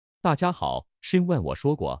大家好，XinWen我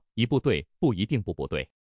说过，一步对不一定步步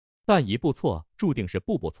对，但一步错注定是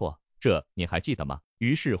步步错，这您还记得吗？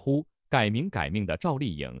于是乎，改名改命的赵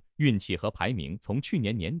丽颖运气和排名从去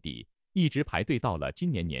年年底一直排队到了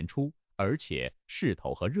今年年初，而且势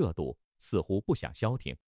头和热度似乎不想消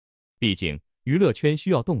停。毕竟娱乐圈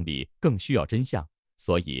需要动力，更需要真相，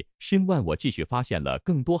所以XinWen我继续发现了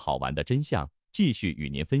更多好玩的真相，继续与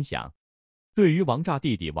您分享。对于王炸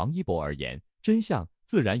弟弟王一博而言，真相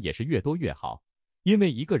自然也是越多越好，因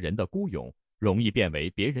为一个人的孤勇容易变为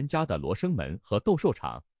别人家的罗生门和斗兽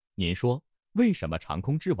场。您说为什么长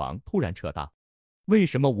空之王突然撤档？为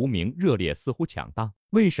什么无名热烈似乎抢档？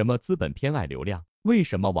为什么资本偏爱流量？为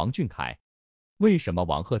什么王俊凯？为什么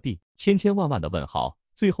王鹤棣？千千万万的问号，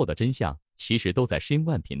最后的真相其实都在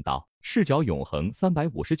XinWen频道，视角永恒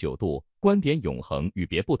359度，观点永恒与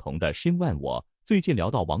别不同的XinWen我最近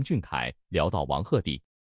聊到王俊凯，聊到王鹤棣，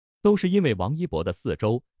都是因为王一博的4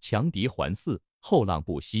周强敌环伺，后浪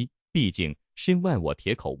不息。毕竟XinWen我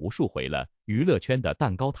铁口无数回了，娱乐圈的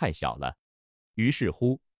蛋糕太小了。于是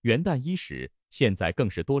乎，元旦伊始，现在更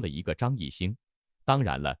是多了一个张艺兴。当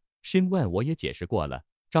然了，XinWen我也解释过了，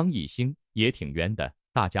张艺兴也挺冤的，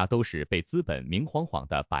大家都是被资本明晃晃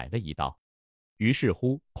的摆了一道。于是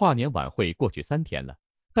乎，跨年晚会过去3天了，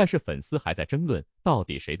但是粉丝还在争论到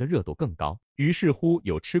底谁的热度更高。于是乎，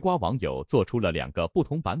有吃瓜网友做出了2个不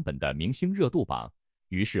同版本的明星热度榜，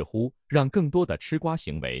于是乎让更多的吃瓜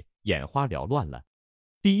行为眼花缭乱了。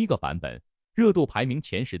第一个版本，热度排名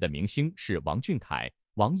前10的明星是王俊凯、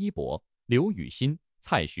王一博、刘雨昕、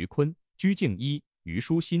蔡徐坤、鞠婧祎、虞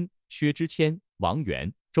书欣、薛之谦、王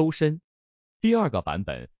源、周深。第二个版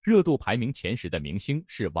本，热度排名前10的明星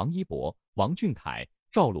是王一博、王俊凯、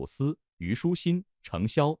赵露思、虞书欣、程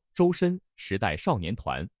潇、周深、时代少年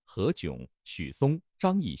团、何炅、许嵩、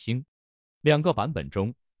张艺兴。2个版本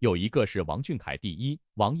中，有一个是王俊凯第1，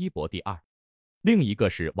王一博第2，另一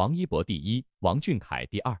个是王一博第1，王俊凯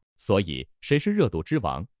第2。所以谁是热度之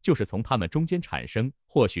王，就是从他们中间产生。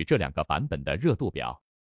或许这2个版本的热度表，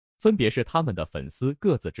分别是他们的粉丝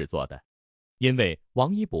各自制作的。因为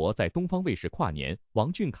王一博在东方卫视跨年，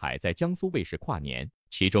王俊凯在江苏卫视跨年，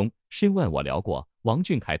其中XinWen我聊过，王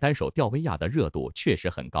俊凯单手吊威亚的热度确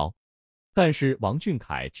实很高，但是王俊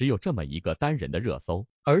凯只有这么一个单人的热搜，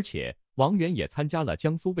而且王源也参加了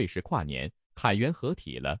江苏卫视跨年，凯源合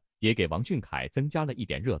体了，也给王俊凯增加了一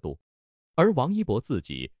点热度，而王一博自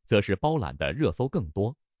己则是包揽的热搜更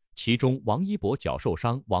多。其中王一博脚受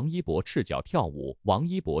伤，王一博赤脚跳舞，王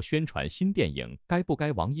一博宣传新电影，该不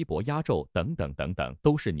该王一博压轴等等等等，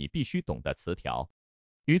都是你必须懂的词条。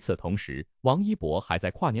与此同时，王一博还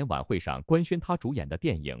在跨年晚会上官宣他主演的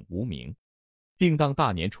电影《无名》，定档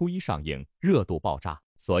大年初1上映，热度爆炸。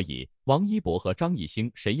所以王一博和张艺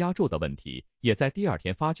兴谁压轴的问题，也在第2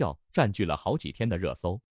天发酵，占据了好几天的热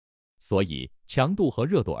搜。所以强度和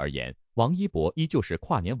热度而言，王一博依旧是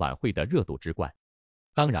跨年晚会的热度之冠。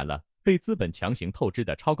当然了，被资本强行透支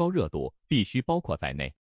的超高热度必须包括在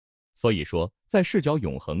内。所以说，在视角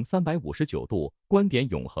永恒359度，观点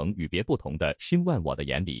永恒与别不同的XinWen我的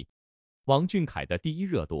眼里，王俊凯的第1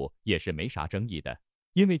热度也是没啥争议的，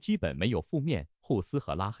因为基本没有负面、互撕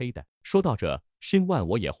和拉黑的。说到这，XinWen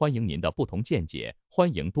我也欢迎您的不同见解，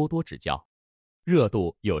欢迎多多指教。热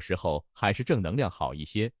度有时候还是正能量好一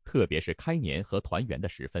些，特别是开年和团圆的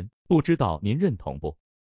时分，不知道您认同不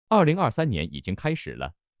？2023年已经开始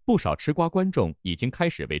了，不少吃瓜观众已经开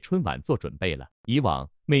始为春晚做准备了。以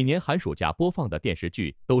往每年寒暑假播放的电视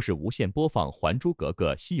剧都是无限播放《还珠格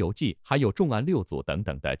格》《西游记》还有《重案6组》等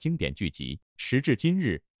等的经典剧集。时至今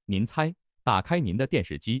日，您猜，打开您的电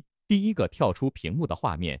视机，第一个跳出屏幕的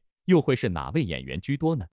画面又会是哪位演员居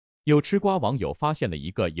多呢？有吃瓜网友发现了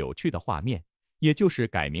一个有趣的画面，也就是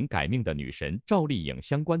改名改命的女神赵丽颖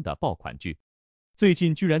相关的爆款剧，最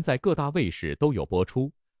近居然在各大卫视都有播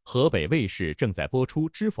出。河北卫视正在播出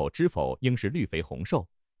《知否知否，应是绿肥红瘦》，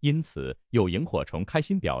因此有萤火虫开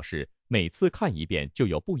心表示，每次看一遍就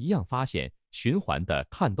有不一样发现，循环的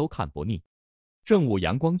看都看不腻。正午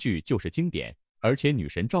阳光剧就是经典，而且女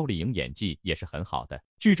神赵丽颖演技也是很好的。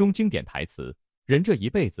剧中经典台词：人这一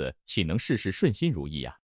辈子岂能事事顺心如意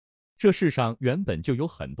呀？这世上原本就有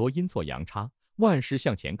很多阴错阳差，万事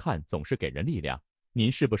向前看总是给人力量。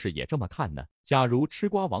您是不是也这么看呢？假如吃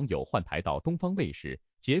瓜网友换台到东方卫视，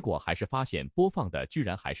结果还是发现播放的居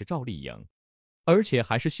然还是赵丽颖，而且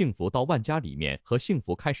还是幸福到万家里面和幸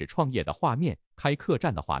福开始创业的画面，开客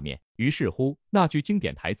栈的画面。于是乎，那句经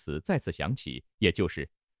典台词再次响起，也就是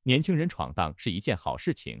年轻人闯荡是一件好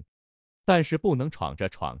事情，但是不能闯着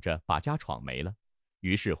闯着把家闯没了。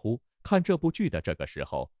于是乎，看这部剧的这个时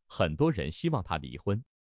候，很多人希望他离婚。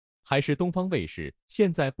还是东方卫视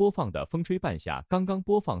现在播放的《风吹半夏》刚刚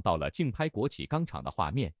播放到了竞拍国企钢厂的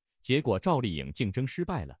画面，结果赵丽颖竞争失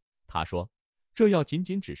败了。她说，这要仅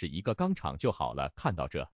只是一个钢厂就好了。看到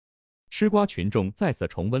这，吃瓜群众再次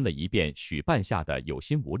重温了一遍许半夏的有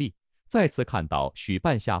心无力，再次看到许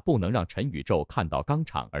半夏不能让陈宇宙看到钢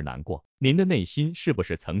厂而难过。您的内心是不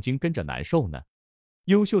是曾经跟着难受呢？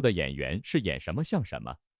优秀的演员是演什么像什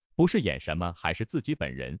么，不是演什么还是自己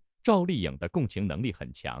本人。赵丽颖的共情能力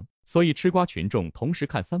很强，所以吃瓜群众同时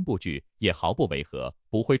看3部剧也毫不违和，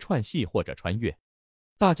不会串戏或者穿越。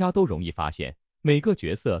大家都容易发现，每个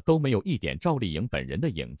角色都没有一点赵丽颖本人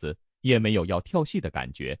的影子，也没有要跳戏的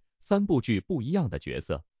感觉。3部剧不一样的角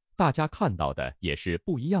色，大家看到的也是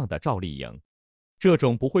不一样的赵丽颖。这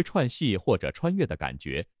种不会串戏或者穿越的感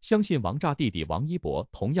觉，相信王炸弟弟王一博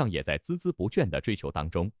同样也在孜孜不倦的追求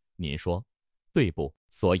当中。您说对不？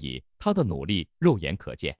所以他的努力肉眼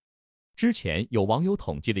可见。之前有网友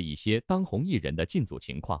统计了一些当红艺人的进组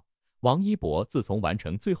情况，王一博自从完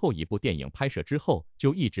成最后一部电影拍摄之后，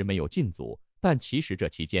就一直没有进组，但其实这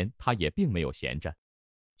期间他也并没有闲着。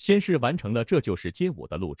先是完成了《这就是街舞》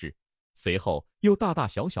的录制，随后又大大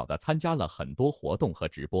小小的参加了很多活动和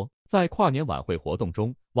直播。在跨年晚会活动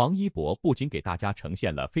中，王一博不仅给大家呈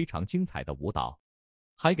现了非常精彩的舞蹈，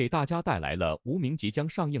还给大家带来了《无名》即将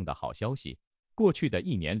上映的好消息。过去的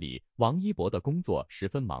1年里，王一博的工作十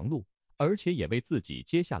分忙碌，而且也为自己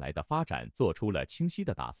接下来的发展做出了清晰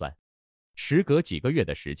的打算。时隔几个月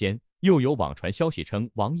的时间，又有网传消息称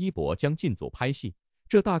王一博将进组拍戏，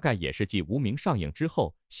这大概也是继《无名》上映之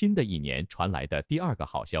后，新的1年传来的第2个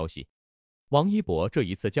好消息。王一博这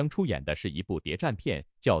一次将出演的是一部谍战片，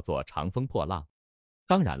叫做《长风破浪》。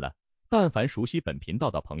当然了，但凡熟悉本频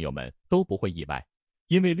道的朋友们都不会意外，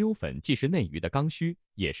因为溜粉既是内娱的刚需，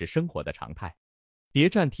也是生活的常态。谍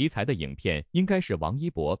战题材的影片应该是王一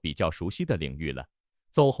博比较熟悉的领域了。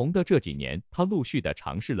走红的这几年，他陆续的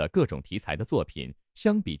尝试了各种题材的作品，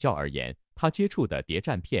相比较而言，他接触的谍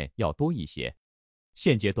战片要多一些。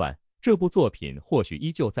现阶段，这部作品或许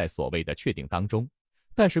依旧在所谓的确定当中，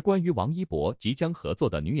但是关于王一博即将合作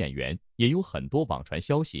的女演员，也有很多网传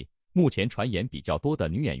消息。目前传言比较多的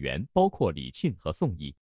女演员包括李沁和宋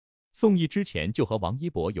轶。宋轶之前就和王一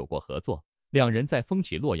博有过合作，两人在风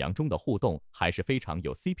起洛阳中的互动还是非常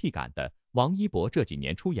有 CP 感的。王一博这几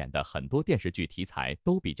年出演的很多电视剧题材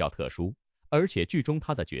都比较特殊，而且剧中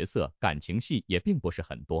他的角色感情戏也并不是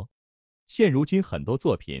很多。现如今很多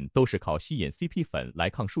作品都是靠吸引 CP 粉来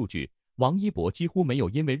抗数据，王一博几乎没有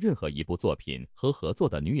因为任何一部作品和合作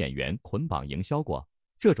的女演员捆绑营销过，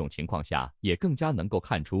这种情况下也更加能够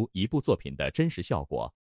看出一部作品的真实效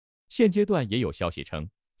果。现阶段也有消息称，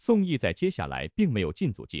宋轶在接下来并没有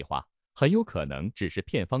进组计划，很有可能只是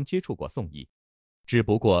片方接触过宋轶，只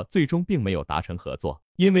不过最终并没有达成合作。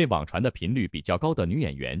因为网传的频率比较高的女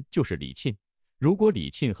演员就是李沁，如果李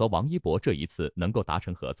沁和王一博这一次能够达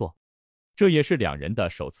成合作，这也是两人的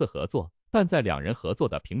首次合作。但在两人合作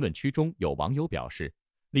的评论区中，有网友表示，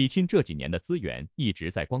李沁这几年的资源一直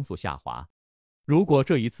在光速下滑，如果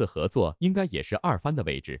这一次合作，应该也是2番的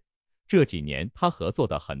位置。这几年他合作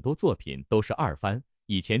的很多作品都是2番，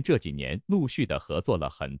以前这几年陆续的合作了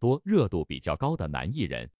很多热度比较高的男艺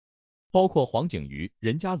人，包括黄景瑜、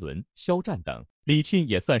任嘉伦、肖战等。李沁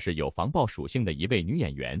也算是有防爆属性的一位女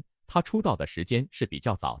演员，她出道的时间是比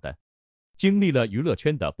较早的，经历了娱乐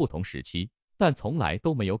圈的不同时期，但从来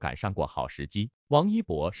都没有赶上过好时机。王一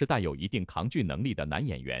博是带有一定抗拒能力的男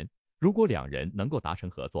演员，如果两人能够达成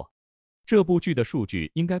合作，这部剧的数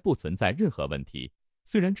据应该不存在任何问题。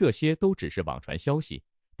虽然这些都只是网传消息，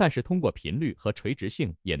但是通过频率和垂直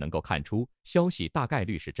性也能够看出消息大概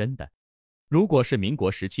率是真的。如果是民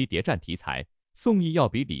国时期谍战题材，宋轶要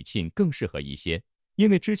比李沁更适合一些，因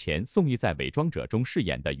为之前宋轶在《伪装者》中饰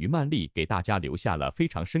演的于曼丽给大家留下了非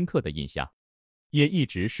常深刻的印象，也一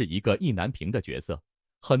直是一个意难平的角色，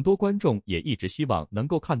很多观众也一直希望能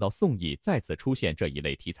够看到宋轶再次出现这一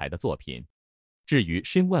类题材的作品。至于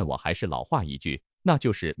XinWen，我还是老话一句，那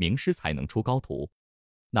就是名师才能出高徒。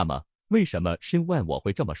那么为什么XinWen我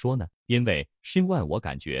会这么说呢？因为XinWen我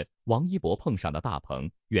感觉王一博碰上的大鹏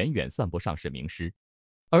远远算不上是名师，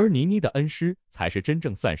而倪妮的恩师才是真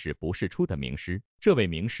正算是不世出的名师。这位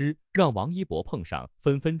名师让王一博碰上，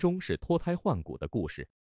分分钟是脱胎换骨的故事。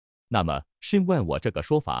那么XinWen我这个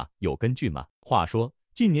说法有根据吗？话说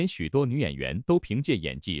近年许多女演员都凭借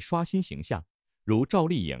演技刷新形象，如赵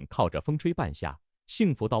丽颖靠着风吹半夏、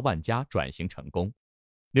幸福到万家转型成功，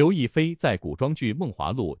刘亦菲在古装剧《梦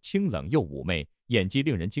华录》清冷又妩媚，演技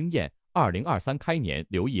令人惊艳。2023开年，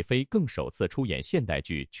刘亦菲更首次出演现代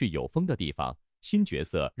剧《去有风的地方》，新角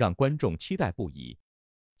色让观众期待不已。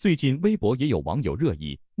最近微博也有网友热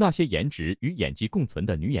议那些颜值与演技共存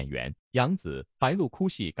的女演员，杨紫、白鹿哭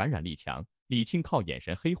戏感染力强，李沁靠眼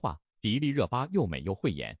神黑化，迪丽热巴又美又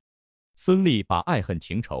会演，孙俪把爱恨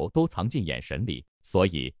情仇都藏进眼神里，所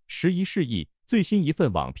以时移世易，最新一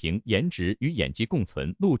份网评颜值与演技共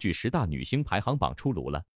存陆剧10大女星排行榜出炉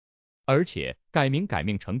了。而且改名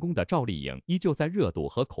成功的赵丽颖依旧在热度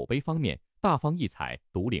和口碑方面大放异彩，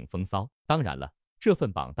独领风骚。当然了，这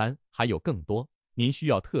份榜单还有更多您需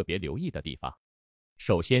要特别留意的地方。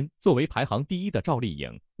首先，作为排行第一的赵丽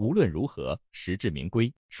颖，无论如何实至名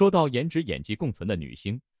归。说到颜值演技共存的女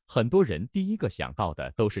星，很多人第一个想到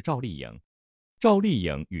的都是赵丽颖。赵丽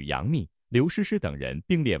颖与杨幂、刘诗诗等人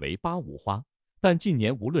并列为8五花，但近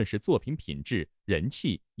年无论是作品品质、人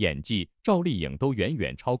气、演技，赵丽颖都远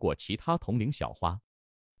远超过其他同龄小花。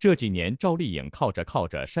这几年赵丽颖靠着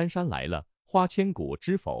姗姗来了、花千骨、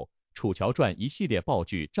知否、楚乔传一系列爆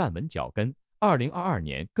剧站稳脚跟，2022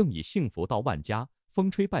年更以幸福到万家、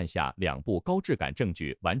风吹半夏2部高质感正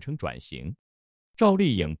剧完成转型。赵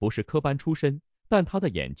丽颖不是科班出身，但她的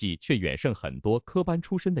演技却远胜很多科班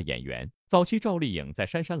出身的演员。早期赵丽颖在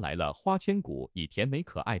姗姗来了、花千骨以甜美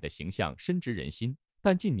可爱的形象深植人心，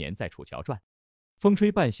但近年在楚乔传、风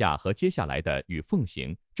吹半夏和接下来的与凤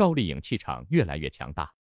行，赵丽颖气场越来越强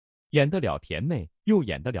大，演得了甜妹，又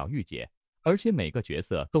演得了御姐，而且每个角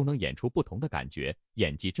色都能演出不同的感觉，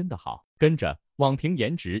演技真的好。跟着网评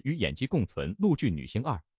颜值与演技共存陆剧女星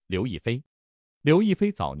2，刘亦菲。刘亦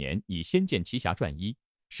菲早年以《仙剑奇侠传1》、《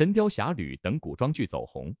神雕侠侣》等古装剧走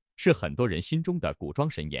红，是很多人心中的古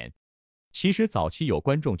装神颜。其实早期有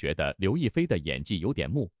观众觉得刘亦菲的演技有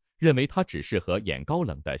点木，认为她只适合演高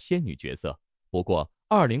冷的仙女角色。不过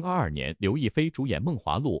2022年刘亦菲主演《梦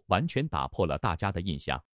华录》完全打破了大家的印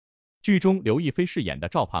象。剧中刘亦菲饰演的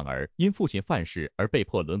赵胖儿因父亲犯事而被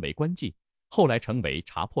迫沦为官妓，后来成为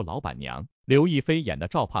茶铺老板娘。刘亦菲演的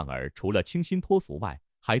赵胖儿除了清新脱俗外，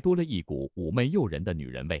还多了一股妩媚诱人的女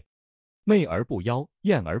人味，媚而不妖，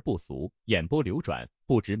艳而不俗，眼波流转，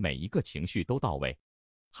不止每一个情绪都到位，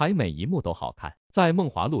还每一幕都好看。在《梦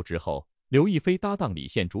华录》之后，刘亦菲搭档李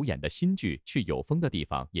现主演的新剧《去有风的地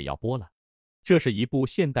方》也要播了。这是一部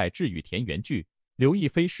现代治愈田园剧，刘亦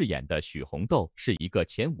菲饰演的许红豆是一个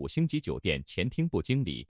前5星级酒店前厅部经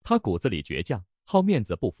理，她骨子里倔强，好面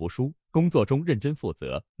子不服输，工作中认真负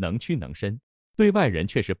责，能屈能伸，对外人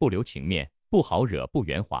却是不留情面，不好惹不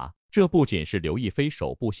圆滑。这不仅是刘亦菲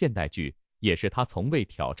首部现代剧，也是她从未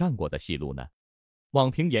挑战过的戏路呢。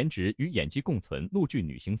网评颜值与演技共存陆剧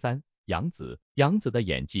女星3，杨紫。杨紫的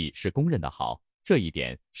演技是公认的好，这一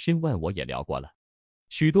点XinWen我也聊过了。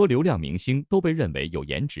许多流量明星都被认为有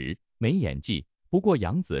颜值没演技，不过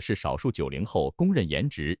杨紫是少数90后公认颜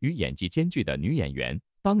值与演技兼具的女演员。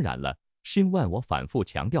当然了，XinWen我反复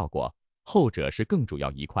强调过，后者是更主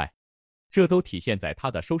要一块，这都体现在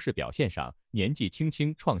她的收视表现上，年纪轻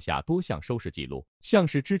轻创下多项收视纪录，像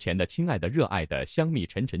是之前的亲爱的、热爱的、香蜜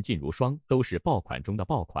沉沉烬如霜都是爆款中的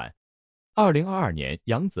爆款。2022年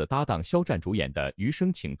杨紫搭档肖战主演的《余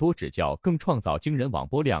生请多指教》更创造惊人网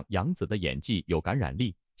播量，杨紫的演技有感染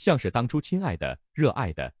力，像是当初亲爱的、热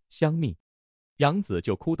爱的、香蜜，杨紫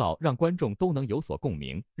就哭到让观众都能有所共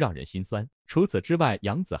鸣，让人心酸。除此之外，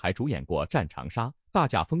杨紫还主演过《战长沙》、《大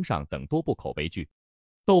驾风上》等多部口碑剧，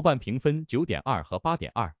豆瓣评分 9.2 和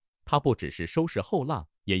 8.2， 她不只是收视后浪，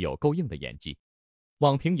也有够硬的演技。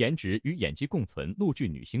网评颜值与演技共存陆剧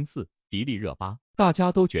女星4，迪丽热巴。大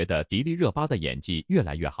家都觉得迪丽热巴的演技越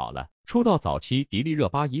来越好了。出道早期，迪丽热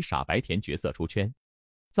巴以傻白甜角色出圈，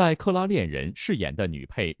在《克拉恋人》饰演的女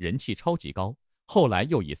配人气超级高，后来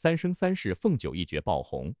又以《三生三世凤九》一角爆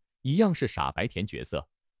红，一样是傻白甜角色。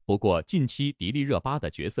不过近期迪丽热巴的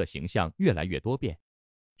角色形象越来越多变。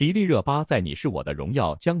迪丽热巴在《你是我的荣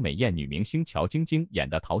耀》将美艳女明星乔晶晶演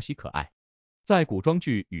得讨喜可爱，在古装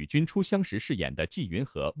剧《与君初相识》饰演的纪云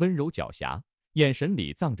和温柔狡黠，眼神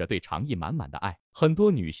里藏着对长意满满的爱。很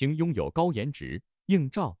多女星拥有高颜值，硬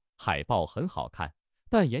照、海报很好看，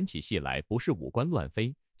但演起戏来不是五官乱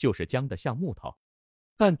飞，就是僵得像木头。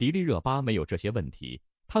但迪丽热巴没有这些问题，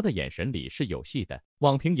她的眼神里是有戏的。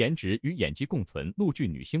网评颜值与演技共存陆剧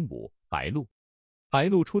女星5，白鹿。白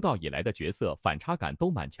鹿出道以来的角色反差感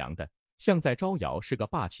都蛮强的，像在招摇是个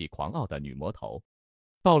霸气狂傲的女魔头，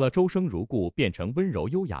到了周生如故变成温柔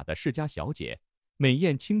优雅的世家小姐，美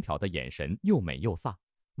艳轻佻的眼神又美又飒，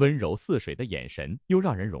温柔似水的眼神又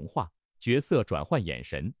让人融化，角色转换眼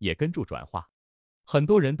神也跟住转化。很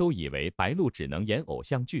多人都以为白鹿只能演偶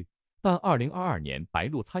像剧，但2022年白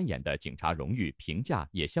鹿参演的警察荣誉评价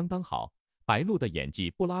也相当好，白鹿的演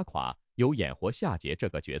技不拉垮，有演活夏桀这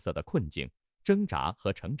个角色的困境、挣扎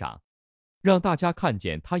和成长，让大家看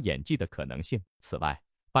见她演技的可能性。此外，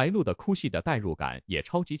白鹿的哭戏的代入感也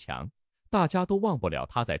超级强，大家都忘不了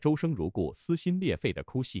他在周生如故撕心裂肺的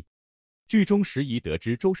哭戏。剧中时宜得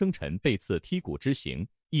知周生辰被刺剔骨之刑，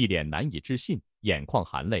一脸难以置信，眼眶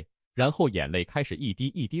含泪，然后眼泪开始一滴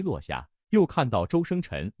一滴落下，又看到周生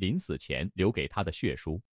辰临死前留给他的血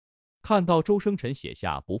书，看到周生辰写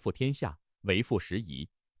下不负天下，为父时宜，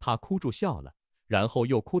他哭住笑了，然后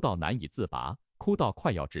又哭到难以自拔，哭到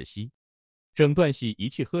快要窒息。整段戏一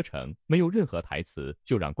气呵成，没有任何台词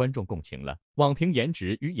就让观众共情了。网评颜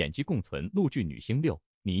值与演技共存陆剧女星6，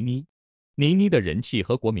倪妮的人气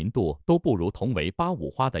和国民度都不如同为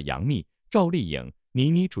85花的杨幂、赵丽颖。倪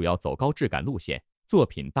妮主要走高质感路线，作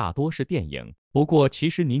品大多是电影，不过其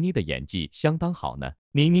实倪妮的演技相当好呢。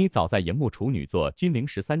倪妮早在荧幕处女作《金陵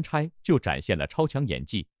十三钗》就展现了超强演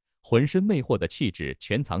技，浑身魅惑的气质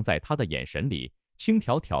全藏在她的眼神里，轻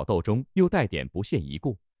佻挑逗中又带点不屑一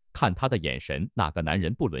顾，看她的眼神，哪个男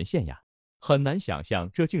人不沦陷呀？很难想象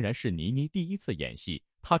这竟然是倪妮第一次演戏，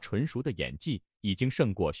她纯熟的演技已经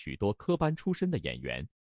胜过许多科班出身的演员。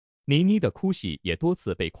倪妮的哭戏也多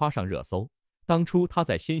次被夸上热搜，当初她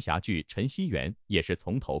在仙侠剧《陈希媛》也是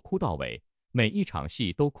从头哭到尾，每一场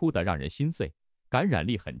戏都哭得让人心碎，感染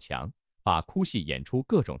力很强，把哭戏演出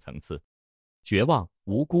各种层次，绝望、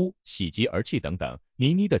无辜、喜极而泣等等。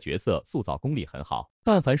倪妮的角色塑造功力很好，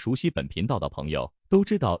但凡熟悉本频道的朋友都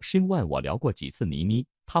知道XinWen我聊过几次倪妮，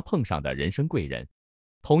她碰上的人生贵人，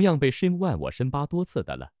同样被XinWen我深扒多次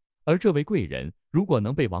的了。而这位贵人如果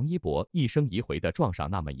能被王一博一生一回的撞上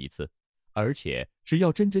那么一次，而且只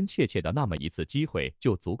要真真切切的那么一次机会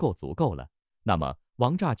就足够了，那么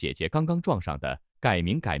王炸姐姐刚刚撞上的改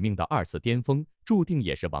名改命的2次巅峰，注定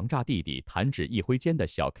也是王炸弟弟弹指一挥间的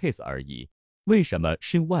小 case 而已。为什么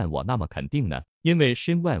XinWen我那么肯定呢？因为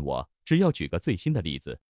XinWen我只要举个最新的例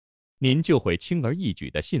子，您就会轻而易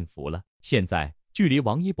举的信服了。现在距离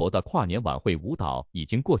王一博的跨年晚会舞蹈已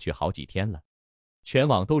经过去好几天了，全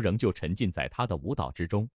网都仍旧沉浸在他的舞蹈之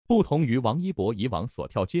中。不同于王一博以往所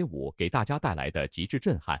跳街舞给大家带来的极致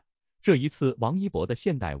震撼，这一次王一博的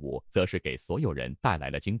现代舞则是给所有人带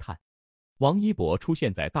来了惊叹。王一博出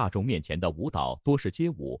现在大众面前的舞蹈多是街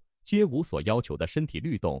舞，街舞所要求的身体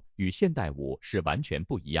律动与现代舞是完全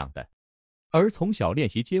不一样的。而从小练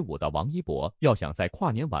习街舞的王一博要想在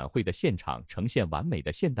跨年晚会的现场呈现完美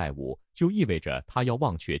的现代舞，就意味着他要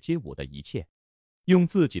忘却街舞的一切，用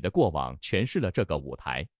自己的过往诠释了这个舞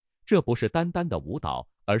台。这不是单单的舞蹈，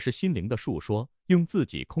而是心灵的述说，用自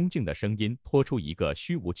己空静的声音拖出一个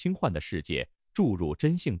虚无轻幻的世界，注入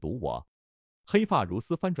真性独我。黑发如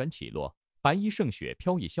丝翻转起落，白衣胜雪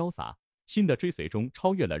飘逸潇洒，新的追随中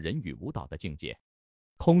超越了人与舞蹈的境界。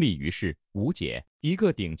空立于世，无解。一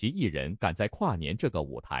个顶级艺人敢在跨年这个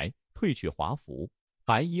舞台褪去华服，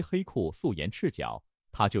白衣黑裤，素颜赤脚，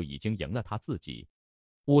他就已经赢了他自己。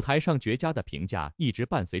舞台上绝佳的评价一直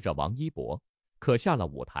伴随着王一博，可下了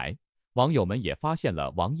舞台，网友们也发现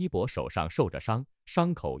了王一博手上受着伤，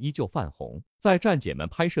伤口依旧泛红。在站姐们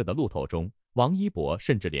拍摄的路透中，王一博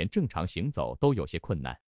甚至连正常行走都有些困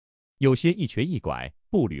难，有些一瘸一拐，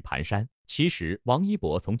步履蹒跚。其实王一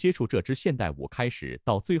博从接触这支现代舞开始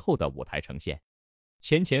到最后的舞台呈现，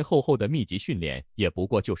前后的密集训练也不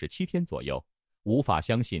过就是7天左右，无法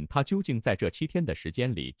相信他究竟在这7天的时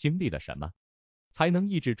间里经历了什么，才能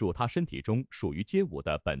抑制住他身体中属于街舞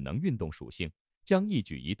的本能运动属性，将一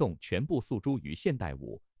举一动全部诉诸于现代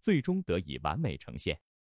舞，最终得以完美呈现。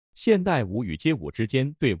现代舞与街舞之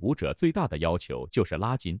间对舞者最大的要求就是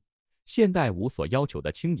拉筋，现代舞所要求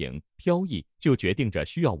的轻盈飘逸，就决定着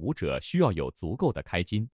需要舞者需要有足够的开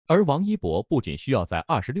筋。而王一博不仅需要在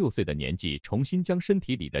26岁的年纪重新将身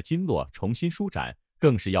体里的经络重新舒展，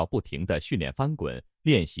更是要不停的训练翻滚，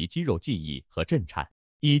练习肌肉记忆和震颤，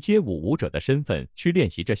以街舞舞者的身份去练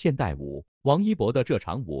习着现代舞。王一博的这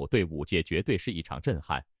场舞对舞界绝对是一场震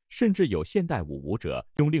撼，甚至有现代舞舞者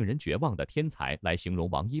用令人绝望的天才来形容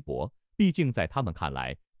王一博，毕竟在他们看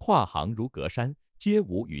来，跨行如隔山，街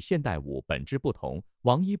舞与现代舞本质不同。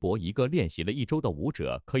王一博一个练习了1周的舞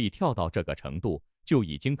者可以跳到这个程度，就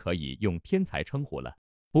已经可以用天才称呼了。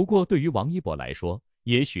不过对于王一博来说，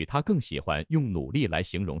也许他更喜欢用努力来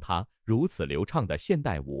形容他如此流畅的现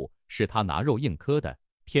代舞，是他拿肉硬磕的。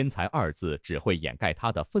天才2字只会掩盖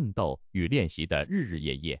他的奋斗与练习的日日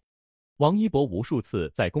夜夜。王一博无数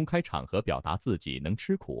次在公开场合表达自己能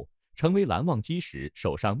吃苦，成为蓝忘机时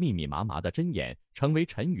手上密密麻麻的针眼，成为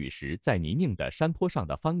陈雨时在泥泞的山坡上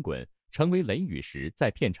的翻滚，成为雷雨时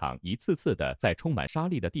在片场一次次的在充满沙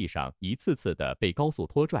砾的地上一次次的被高速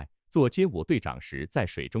拖拽，做街舞队长时在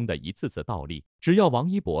水中的一次次倒立。只要王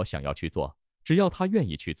一博想要去做，只要他愿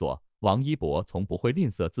意去做，王一博从不会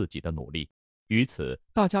吝啬自己的努力。于此，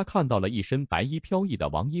大家看到了一身白衣飘逸的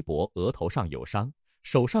王一博额头上有伤，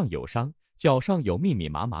手上有伤，脚上有密密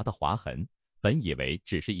麻麻的划痕，本以为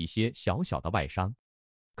只是一些小小的外伤，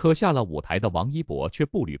可下了舞台的王一博却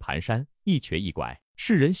步履蹒跚，一瘸一拐。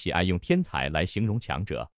世人喜爱用天才来形容强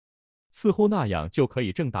者，似乎那样就可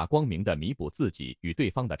以正大光明地弥补自己与对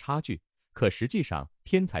方的差距。可实际上，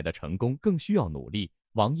天才的成功更需要努力。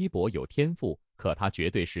王一博有天赋，可他绝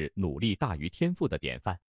对是努力大于天赋的典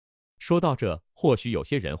范。说到这，或许有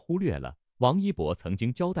些人忽略了王一博曾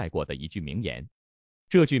经交代过的一句名言。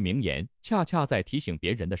这句名言恰恰在提醒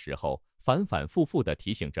别人的时候，反反复复地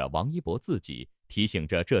提醒着王一博自己，提醒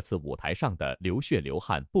着这次舞台上的流血流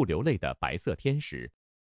汗不流泪的白色天使。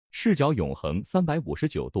视角永恒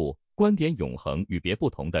359度，观点永恒与别不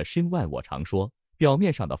同的XinWen。我常说，表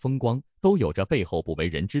面上的风光都有着背后不为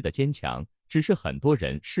人知的坚强，只是很多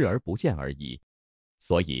人视而不见而已。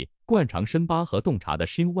所以惯尝深疤和洞察的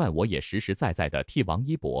XinWen，我也实实在在的替王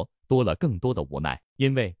一博多了更多的无奈，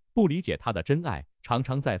因为不理解他的真爱，常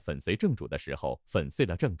常在粉碎正主的时候粉碎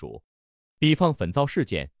了正主。比方粉皂事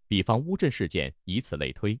件，比方乌镇事件，以此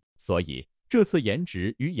类推。所以这次颜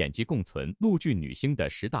值与演技共存陆剧女星的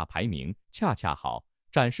10大排名，恰恰好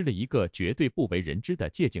展示了一个绝对不为人知的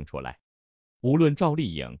借镜出来。无论赵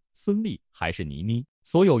丽颖、孙俪还是倪妮，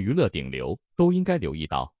所有娱乐顶流都应该留意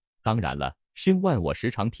到。当然了，XinWen我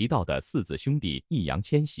时常提到的4子兄弟易烊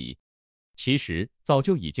千玺，其实早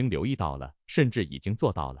就已经留意到了，甚至已经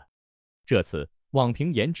做到了。这次网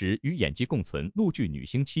评颜值与演技共存陆剧女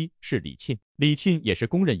星7是李沁，李沁也是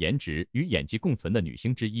公认颜值与演技共存的女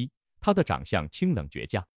星之一。她的长相清冷倔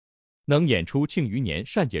强，能演出庆余年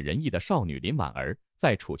善解人意的少女林婉儿，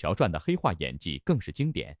在《楚乔传》的黑化演技更是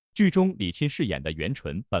经典。剧中李沁饰演的元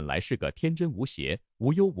纯本来是个天真无邪、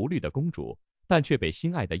无忧无虑的公主，但却被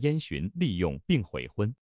心爱的燕洵利用并悔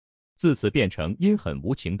婚，自此变成阴狠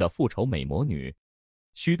无情的复仇美魔女。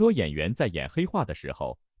许多演员在演黑化的时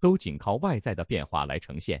候，都仅靠外在的变化来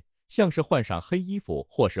呈现，像是换上黑衣服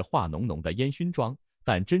或是化浓浓的烟熏妆，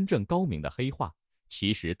但真正高明的黑化，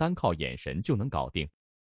其实单靠眼神就能搞定。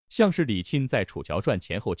像是李沁在《楚乔传》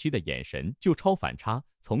前后期的眼神就超反差，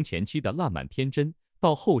从前期的烂漫天真，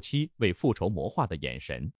到后期为复仇魔化的眼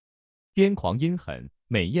神，癫狂阴狠、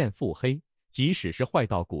美艳腹黑，即使是坏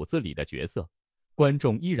到骨子里的角色，观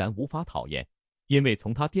众依然无法讨厌，因为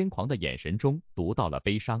从他癫狂的眼神中读到了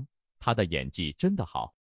悲伤。他的演技真的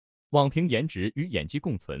好。网评颜值与演技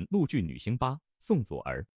共存陆剧女星8，宋祖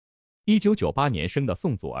儿。1998年生的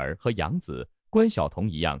宋祖儿和杨紫、关晓彤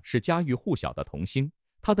一样是家喻户晓的童星，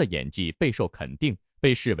她的演技备受肯定，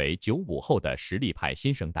被视为95后的实力派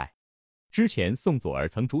新生代。之前宋祖儿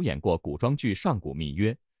曾主演过古装剧《上古密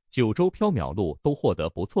约》、《九州缥缈录》，都获得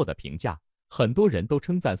不错的评价，很多人都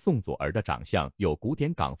称赞宋祖儿的长相有古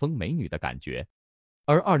典港风美女的感觉。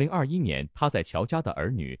而2021年她在《乔家的儿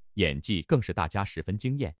女》演技更是大家十分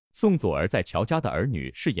惊艳。宋祖儿在《乔家的儿女》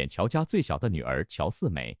饰演乔家最小的女儿乔四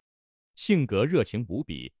美，性格热情无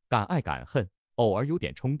比，敢爱敢恨，偶尔有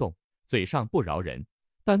点冲动，嘴上不饶人，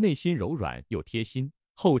但内心柔软又贴心，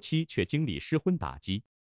后期却经历失婚打击。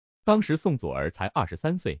当时宋祖儿才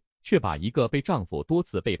23岁，却把一个被丈夫多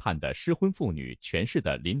次背叛的失婚妇女诠释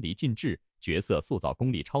得淋漓尽致，角色塑造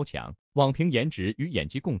功力超强。网评颜值与演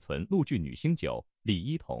技共存陆剧女星9，李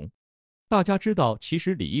一桐。大家知道其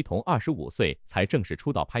实李一桐25岁才正式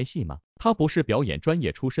出道拍戏吗？她不是表演专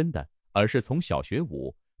业出身的，而是从小学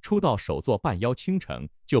舞，出道首作《半妖倾城》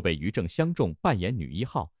就被于正相中扮演女一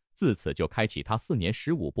号，自此就开启她4年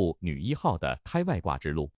15部女一号的开外挂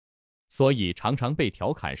之路。所以常常被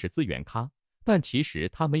调侃是资源咖，但其实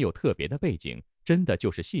她没有特别的背景，真的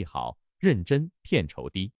就是戏好、认真、片酬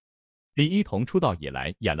低。李一桐出道以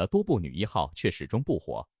来演了多部女一号，却始终不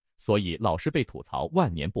火，所以老是被吐槽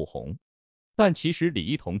万年不红。但其实李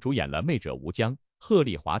一桐主演了《媚者无疆》、《鹤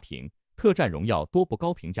唳华亭》、《特战荣耀》多部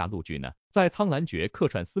高评价陆剧呢，在苍兰诀客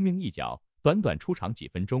串司命一角，短短出场几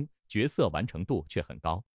分钟，角色完成度却很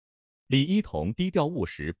高。李一桐低调务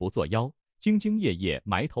实，不作妖，兢兢业业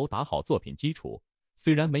埋头打好作品基础，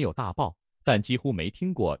虽然没有大爆，但几乎没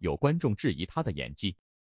听过有观众质疑她的演技。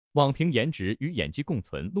网评颜值与演技共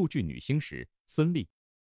存陆剧女星10，孙俪。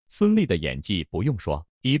孙俪的演技不用说，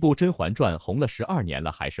一部《甄嬛传》红了12年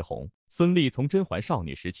了还是红。孙俪从甄嬛少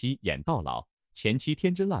女时期演到老，前期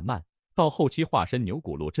天真烂漫，到后期化身牛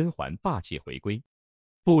骨路甄嬛霸气回归，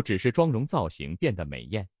不只是妆容造型变得美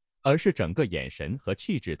艳，而是整个眼神和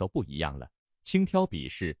气质都不一样了，轻佻鄙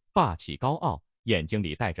视，霸气高傲，眼睛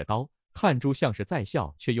里带着刀，看住像是在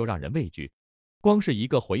笑，却又让人畏惧。光是一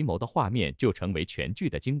个回眸的画面就成为全剧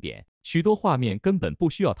的经典，许多画面根本不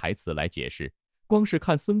需要台词来解释，光是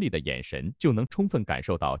看孙俪的眼神就能充分感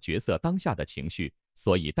受到角色当下的情绪，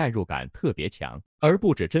所以代入感特别强。而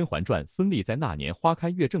不止《甄嬛传》，孙俪在那年花开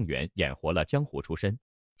月正圆演活了江湖出身，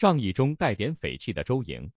仗义中带点匪气的周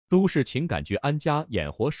莹，都市情感剧安家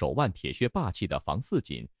演活手腕铁血霸气的房似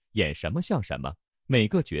锦，演什么像什么，每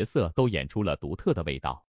个角色都演出了独特的味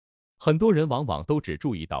道。很多人往往都只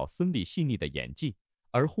注意到孙俪细腻的演技，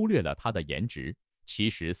而忽略了她的颜值。其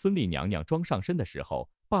实孙俪娘娘装上身的时候，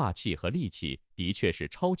霸气和戾气的确是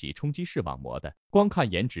超级冲击视网膜的。光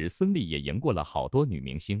看颜值，孙俪也赢过了好多女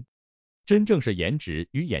明星。真正是颜值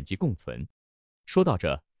与演技共存。说到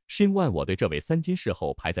这，XinWen我对这位三金视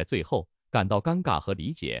后排在最后感到尴尬和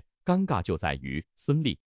理解。尴尬就在于孙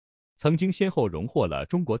俪曾经先后荣获了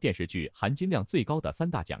中国电视剧含金量最高的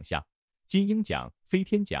3大奖项：金鹰奖、飞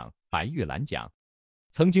天奖、白玉兰奖。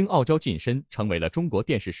曾经傲娇晋升，成为了中国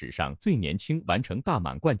电视史上最年轻完成大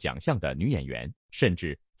满贯奖项的女演员，甚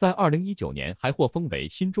至在2019年还获封为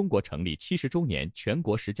新中国成立70周年全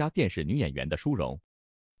国10佳电视女演员的殊荣。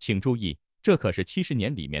请注意，这可是70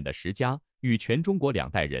年里面的10佳，与全中国2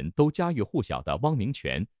代人都家喻户晓的汪明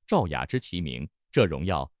荃、赵雅芝齐名，这荣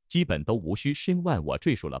耀基本都无需XinWen我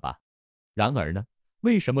赘述了吧。然而呢，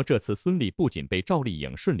为什么这次孙俪不仅被赵丽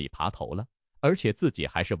颖顺利爬头了，而且自己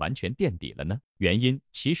还是完全垫底了呢？原因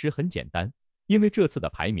其实很简单，因为这次的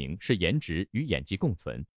排名是颜值与演技共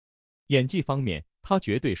存。演技方面，她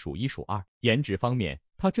绝对数1数2；颜值方面，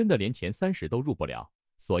她真的连前30都入不了。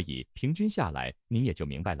所以平均下来，您也就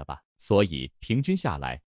明白了吧？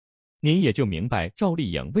您也就明白赵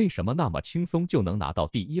丽颖为什么那么轻松就能拿到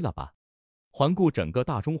第1了吧？环顾整个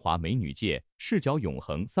大中华美女界，视角永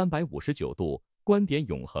恒359度，观点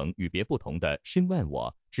永恒与别不同的XinWen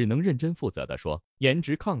我只能认真负责的说，颜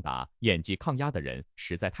值抗打，演技抗压的人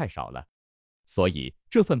实在太少了。所以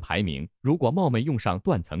这份排名如果冒昧用上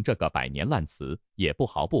断层这个百年烂词，也不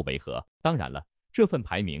毫不违和。当然了，这份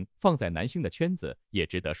排名放在男星的圈子也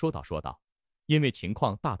值得说道，因为情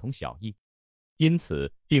况大同小异。因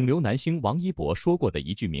此，顶流男星王一博说过的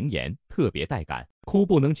一句名言特别带感，哭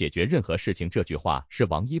不能解决任何事情，这句话是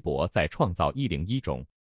王一博在创造101中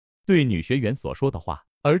对女学员所说的话，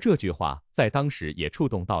而这句话在当时也触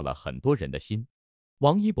动到了很多人的心。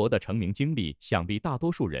王一博的成名经历想必大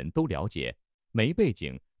多数人都了解，没背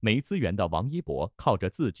景没资源的王一博靠着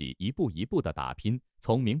自己一步一步的打拼，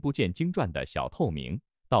从名不见经传的小透明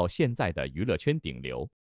到现在的娱乐圈顶流，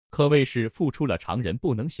可谓是付出了常人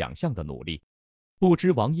不能想象的努力。不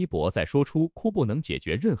知王一博在说出哭不能解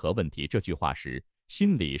决任何问题这句话时，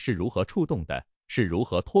心里是如何触动的，是如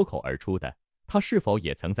何脱口而出的？他是否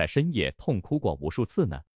也曾在深夜痛哭过无数次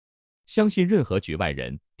呢？相信任何局外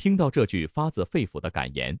人听到这句发自肺腑的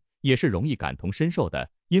感言，也是容易感同身受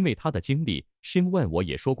的，因为他的经历XinWen我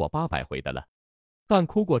也说过800回的了。但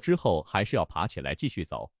哭过之后还是要爬起来继续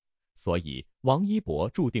走，所以王一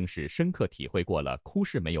博注定是深刻体会过了哭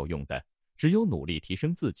是没有用的，只有努力提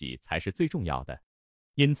升自己才是最重要的。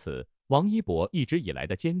因此，王一博一直以来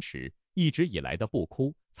的坚持，一直以来的不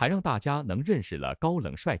哭，才让大家能认识了高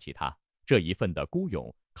冷帅气他。这一份的孤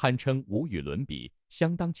勇堪称无与伦比，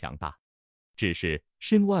相当强大。只是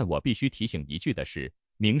XinWen我必须提醒一句的是，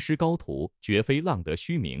名师高徒绝非浪得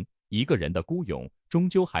虚名，一个人的孤勇终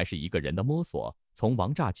究还是一个人的摸索。从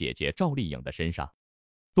王炸姐姐赵丽颖的身上，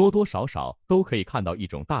多多少少都可以看到一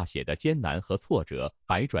种大写的艰难和挫折，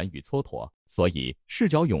百转与蹉跎。所以视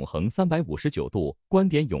角永恒359度，观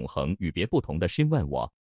点永恒与别不同的XinWen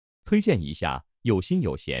我推荐一下有心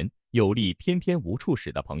有闲有力偏偏无处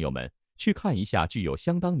使的朋友们去看一下具有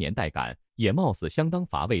相当年代感也貌似相当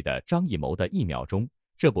乏味的张艺谋的1秒钟。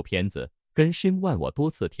这部片子跟XinWen我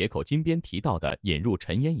多次铁口金边提到的引入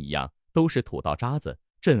尘烟一样，都是土到渣子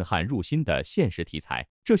震撼入心的现实题材。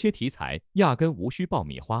这些题材压根无需爆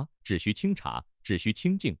米花，只需清茶，只需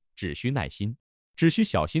清静，只需耐心，只需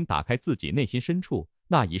小心打开自己内心深处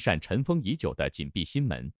那一扇尘封已久的紧闭心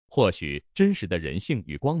门，或许真实的人性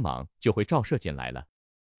与光芒就会照射进来了。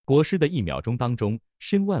国师的1秒钟当中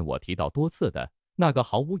，XinWen我提到多次的那个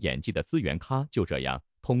毫无演技的资源咖，就这样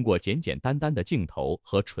通过简简单单的镜头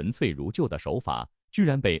和纯粹如旧的手法，居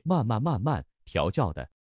然被慢慢调教的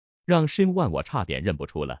让XinWen我差点认不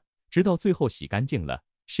出了，直到最后洗干净了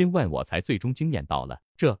，XinWen我才最终惊艳到了。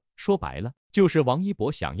这说白了就是王一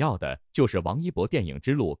博想要的，就是王一博电影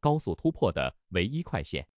之路高速突破的唯一快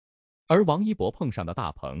线。而王一博碰上的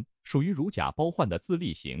大鹏属于如假包换的自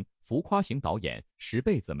立型浮夸型导演，10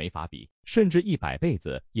辈子没法比，甚至100辈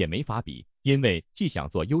子也没法比，因为既想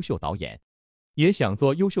做优秀导演也想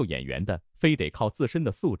做优秀演员的，非得靠自身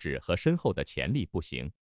的素质和深厚的潜力不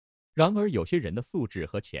行。然而有些人的素质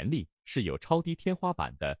和潜力是有超低天花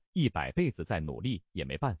板的，100辈子再努力也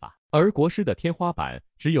没办法。而国师的天花板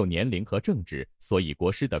只有年龄和政治，所以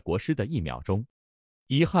国师的1秒钟，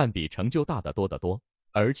遗憾比成就大得多得多，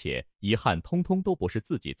而且遗憾通通都不是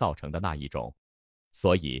自己造成的那一种。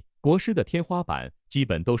所以国师的天花板基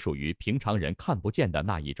本都属于平常人看不见的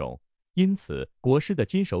那一种，因此国师的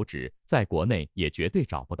金手指在国内也绝对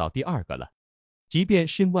找不到第2个了。即便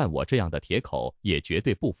XinWen我这样的铁口也绝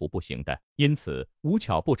对不服不行的，因此无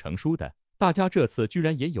巧不成书的，大家这次居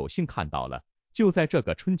然也有幸看到了。就在这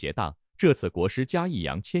个春节档，这次国师加易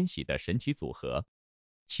烊千玺的神奇组合，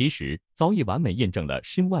其实早已完美印证了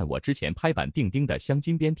XinWen我之前拍板钉钉的镶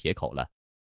金边铁口了。